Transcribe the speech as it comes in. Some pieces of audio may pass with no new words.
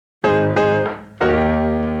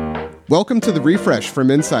Welcome to The Refresh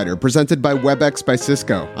from Insider, presented by WebEx by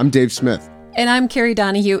Cisco. I'm Dave Smith. And I'm Carrie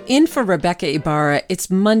Donahue, in for Rebecca Ibarra. It's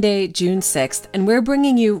Monday, June 6th, and we're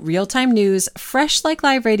bringing you real-time news, fresh like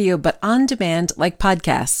live radio, but on demand like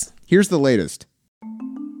podcasts. Here's the latest.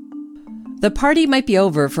 The party might be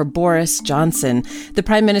over for Boris Johnson. The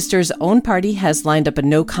Prime Minister's own party has lined up a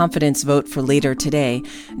no-confidence vote for later today.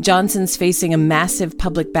 Johnson's facing a massive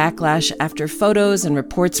public backlash after photos and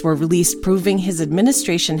reports were released proving his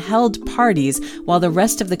administration held parties while the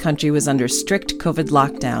rest of the country was under strict COVID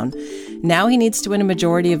lockdown. Now he needs to win a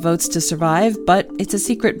majority of votes to survive, but it's a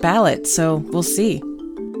secret ballot, so we'll see.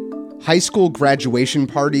 High school graduation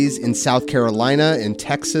parties in South Carolina and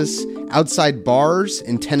Texas, outside bars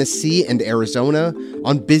in Tennessee and Arizona,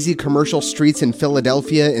 on busy commercial streets in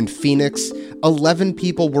Philadelphia and Phoenix. 11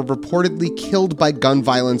 people were reportedly killed by gun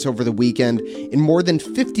violence over the weekend, and more than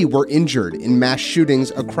 50 were injured in mass shootings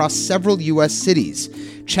across several U.S. cities.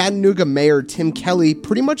 Chattanooga Mayor Tim Kelly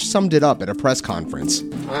pretty much summed it up at a press conference.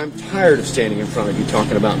 I'm tired of standing in front of you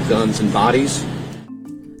talking about guns and bodies.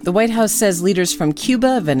 The White House says leaders from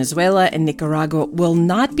Cuba, Venezuela, and Nicaragua will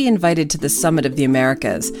not be invited to the Summit of the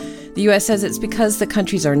Americas. The U.S. says it's because the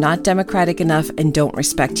countries are not democratic enough and don't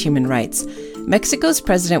respect human rights. Mexico's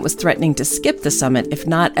president was threatening to skip the summit if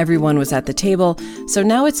not everyone was at the table, so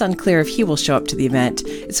now it's unclear if he will show up to the event.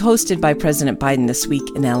 It's hosted by President Biden this week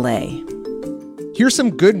in L.A. Here's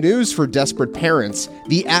some good news for desperate parents.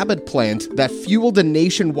 The Abbott plant that fueled a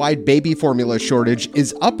nationwide baby formula shortage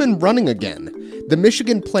is up and running again. The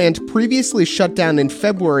Michigan plant previously shut down in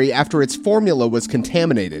February after its formula was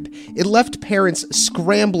contaminated. It left parents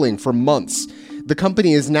scrambling for months. The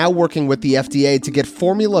company is now working with the FDA to get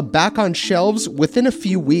formula back on shelves within a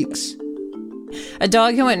few weeks. A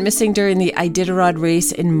dog who went missing during the Iditarod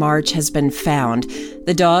race in March has been found.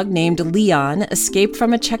 The dog, named Leon, escaped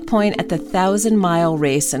from a checkpoint at the 1,000-mile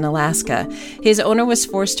race in Alaska. His owner was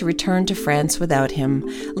forced to return to France without him.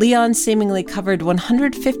 Leon seemingly covered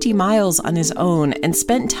 150 miles on his own and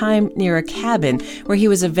spent time near a cabin where he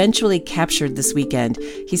was eventually captured this weekend.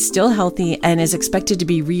 He's still healthy and is expected to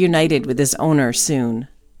be reunited with his owner soon.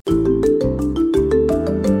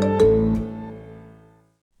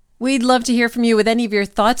 We'd love to hear from you with any of your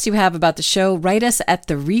thoughts you have about the show. Write us at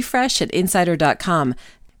therefresh@insider.com.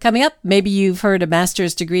 Coming up, maybe you've heard a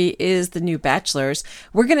master's degree is the new bachelor's.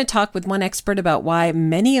 We're going to talk with one expert about why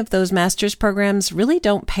many of those master's programs really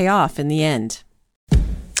don't pay off in the end.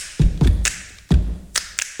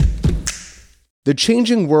 The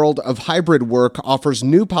changing world of hybrid work offers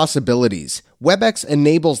new possibilities. WebEx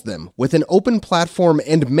enables them with an open platform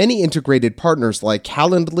and many integrated partners like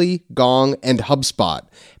Calendly, Gong, and HubSpot.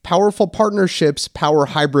 Powerful partnerships power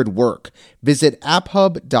hybrid work. Visit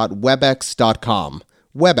apphub.webex.com.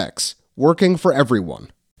 WebEx, working for everyone.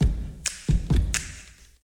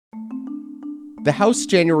 The House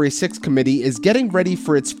January 6th committee is getting ready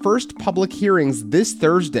for its first public hearings this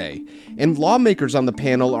Thursday, and lawmakers on the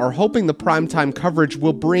panel are hoping the primetime coverage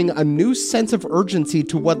will bring a new sense of urgency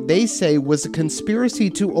to what they say was a conspiracy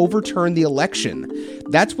to overturn the election.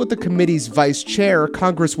 That's what the committee's vice chair,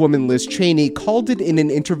 Congresswoman Liz Cheney, called it in an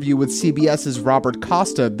interview with CBS's Robert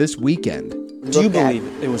Costa this weekend. Do you believe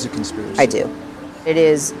it was a conspiracy? I do. It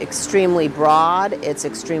is extremely broad. It's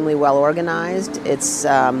extremely well organized. It's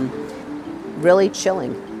really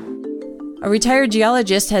chilling. A retired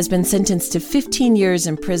geologist has been sentenced to 15 years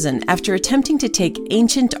in prison after attempting to take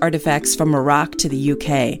ancient artifacts from Iraq to the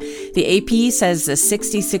UK. The AP says the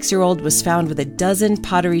 66-year-old was found with a dozen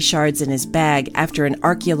pottery shards in his bag after an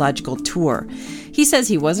archaeological tour. He says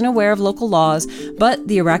he wasn't aware of local laws, but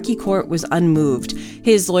the Iraqi court was unmoved.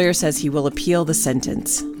 His lawyer says he will appeal the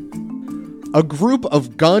sentence. A group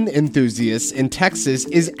of gun enthusiasts in Texas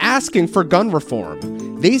is asking for gun reform.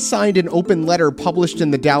 They signed an open letter published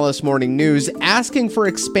in the Dallas Morning News asking for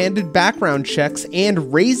expanded background checks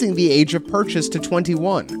and raising the age of purchase to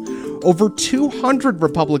 21. Over 200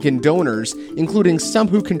 Republican donors, including some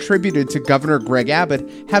who contributed to Governor Greg Abbott,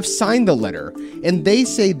 have signed the letter, and they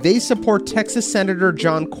say they support Texas Senator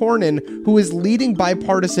John Cornyn, who is leading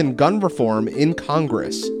bipartisan gun reform in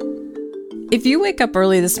Congress. If you wake up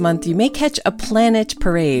early this month, you may catch a planet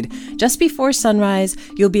parade. Just before sunrise,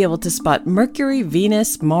 you'll be able to spot Mercury,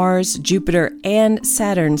 Venus, Mars, Jupiter, and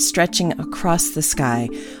Saturn stretching across the sky.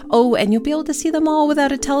 Oh, and you'll be able to see them all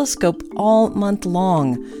without a telescope all month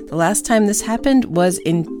long. The last time this happened was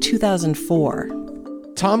in 2004.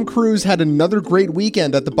 Tom Cruise had another great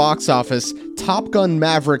weekend at the box office. Top Gun: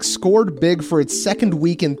 Maverick scored big for its second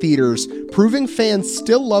week in theaters, proving fans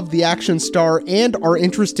still love the action star and are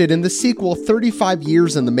interested in the sequel 35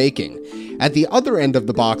 years in the making. At the other end of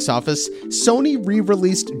the box office, Sony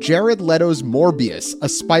re-released Jared Leto's Morbius, a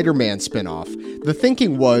Spider-Man spin-off. The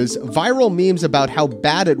thinking was, viral memes about how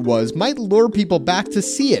bad it was might lure people back to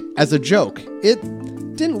see it as a joke. It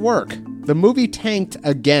didn't work. The movie tanked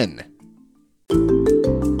again.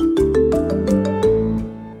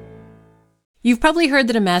 You've probably heard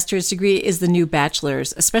that a master's degree is the new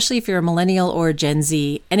bachelor's, especially if you're a millennial or a Gen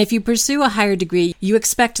Z. And if you pursue a higher degree, you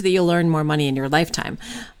expect that you'll earn more money in your lifetime.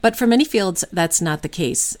 But for many fields, that's not the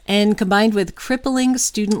case. And combined with crippling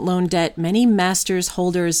student loan debt, many master's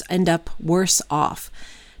holders end up worse off.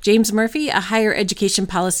 James Murphy, a higher education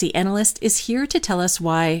policy analyst, is here to tell us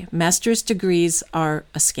why master's degrees are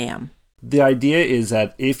a scam. The idea is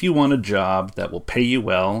that if you want a job that will pay you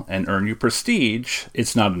well and earn you prestige,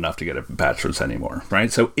 it's not enough to get a bachelor's anymore,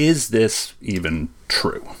 right? So is this even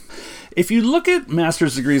true? If you look at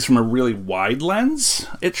master's degrees from a really wide lens,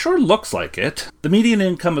 it sure looks like it. The median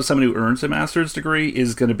income of somebody who earns a master's degree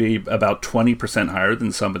is going to be about 20% higher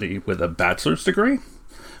than somebody with a bachelor's degree.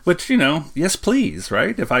 Which, yes, please,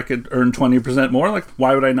 right? If I could earn 20% more,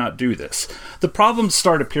 why would I not do this? The problems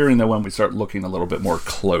start appearing, though, when we start looking a little bit more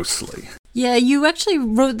closely. Yeah, you actually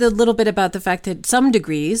wrote a little bit about the fact that some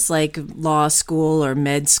degrees, like law school or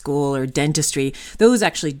med school or dentistry, those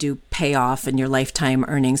actually do pay off in your lifetime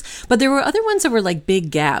earnings. But there were other ones that were big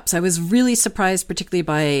gaps. I was really surprised, particularly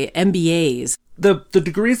by MBAs. The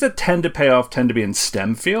degrees that tend to pay off tend to be in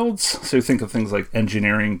STEM fields. So think of things like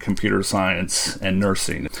engineering, computer science, and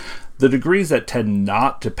nursing. The degrees that tend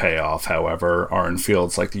not to pay off, however, are in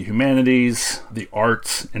fields like the humanities, the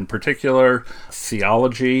arts in particular,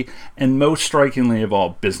 theology, and most strikingly of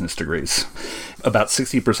all, business degrees. About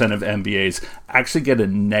 60% of MBAs actually get a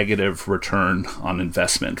negative return on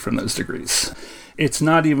investment from those degrees. It's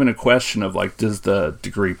not even a question of does the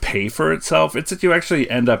degree pay for itself? It's that you actually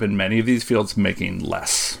end up in many of these fields making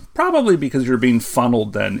less. Probably because you're being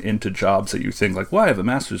funneled then into jobs that you think I have a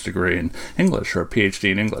master's degree in English or a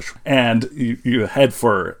PhD in English. And you head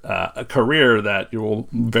for a career that you will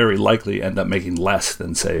very likely end up making less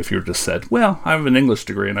than, say, if you just said, well, I have an English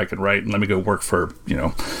degree and I can write and let me go work for,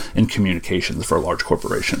 in communications for a large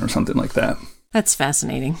corporation or something like that. That's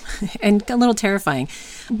fascinating and a little terrifying.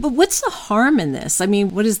 But what's the harm in this? I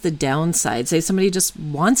mean, what is the downside? Say somebody just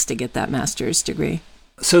wants to get that master's degree.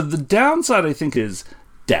 So the downside, I think, is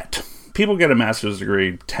debt. People who get a master's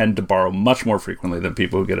degree tend to borrow much more frequently than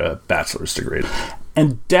people who get a bachelor's degree.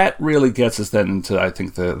 And debt really gets us then into, I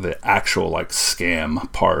think, the actual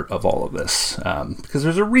scam part of all of this. Because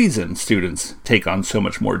there's a reason students take on so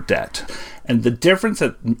much more debt. And the difference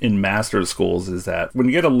in master's schools is that when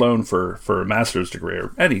you get a loan for a master's degree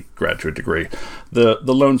or any graduate degree, the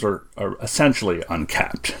loans are essentially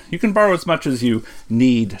uncapped. You can borrow as much as you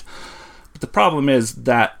need. But the problem is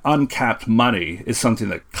that uncapped money is something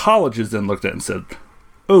that colleges then looked at and said,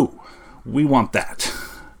 oh, we want that.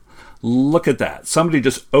 Look at that. Somebody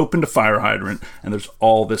just opened a fire hydrant and there's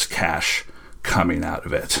all this cash coming out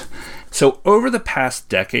of it. So over the past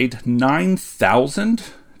decade, 9,000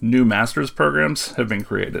 new master's programs have been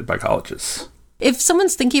created by colleges. If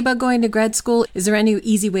someone's thinking about going to grad school, is there any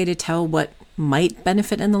easy way to tell what might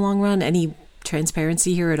benefit in the long run? Any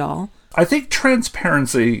transparency here at all? I think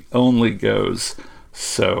transparency only goes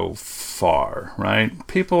so far, right?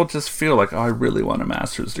 People just feel oh, I really want a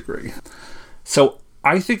master's degree. So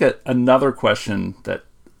I think another question that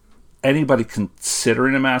anybody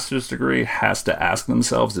considering a master's degree has to ask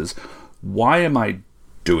themselves is, why am I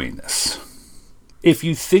doing this? If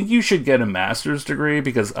you think you should get a master's degree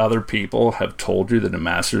because other people have told you that a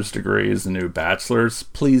master's degree is the new bachelor's,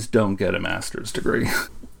 please don't get a master's degree.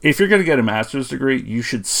 If you're going to get a master's degree, you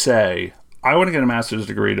should say, I want to get a master's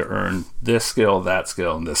degree to earn this skill, that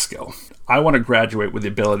skill, and this skill. I want to graduate with the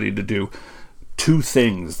ability to do 2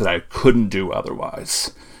 things that I couldn't do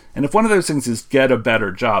otherwise. And if one of those things is get a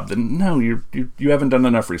better job, then no, you haven't done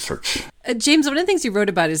enough research. James, one of the things you wrote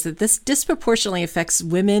about is that this disproportionately affects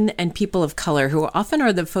women and people of color, who often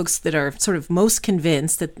are the folks that are sort of most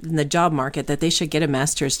convinced that in the job market that they should get a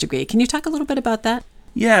master's degree. Can you talk a little bit about that?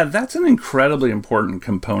 Yeah, that's an incredibly important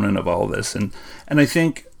component of all this. And I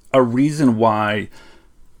think a reason why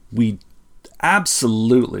we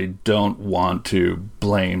absolutely don't want to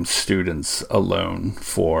blame students alone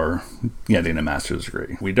for getting a master's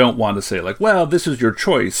degree. We don't want to say well, this is your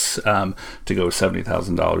choice to go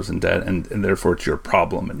 $70,000 in debt and therefore it's your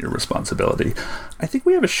problem and your responsibility. I think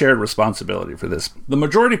we have a shared responsibility for this. The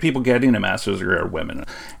majority of people getting a master's degree are women.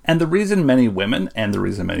 And the reason many women and the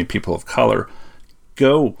reason many people of color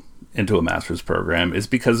go into a master's program is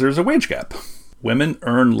because there's a wage gap. women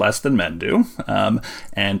earn less than men do,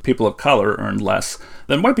 and people of color earn less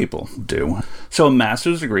than white people do. So a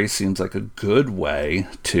master's degree seems like a good way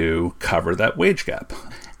to cover that wage gap.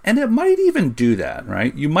 And it might even do that,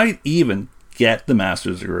 right? You might even get the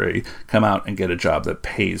master's degree, come out and get a job that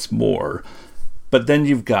pays more, but then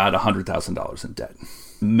you've got $100,000 in debt.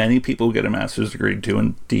 Many people who get a master's degree do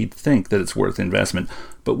indeed think that it's worth the investment,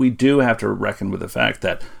 but we do have to reckon with the fact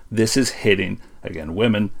that this is hitting, again,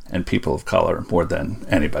 women and people of color more than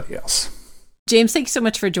anybody else. James, thanks so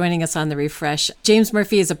much for joining us on The Refresh. James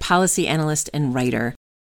Murphy is a policy analyst and writer.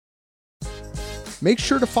 Make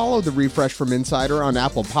sure to follow The Refresh from Insider on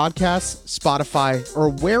Apple Podcasts, Spotify, or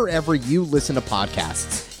wherever you listen to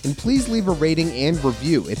podcasts. And please leave a rating and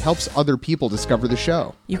review. It helps other people discover the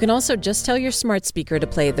show. You can also just tell your smart speaker to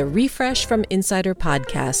play The Refresh from Insider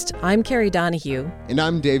podcast. I'm Carrie Donahue. And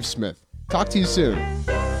I'm Dave Smith. Talk to you soon.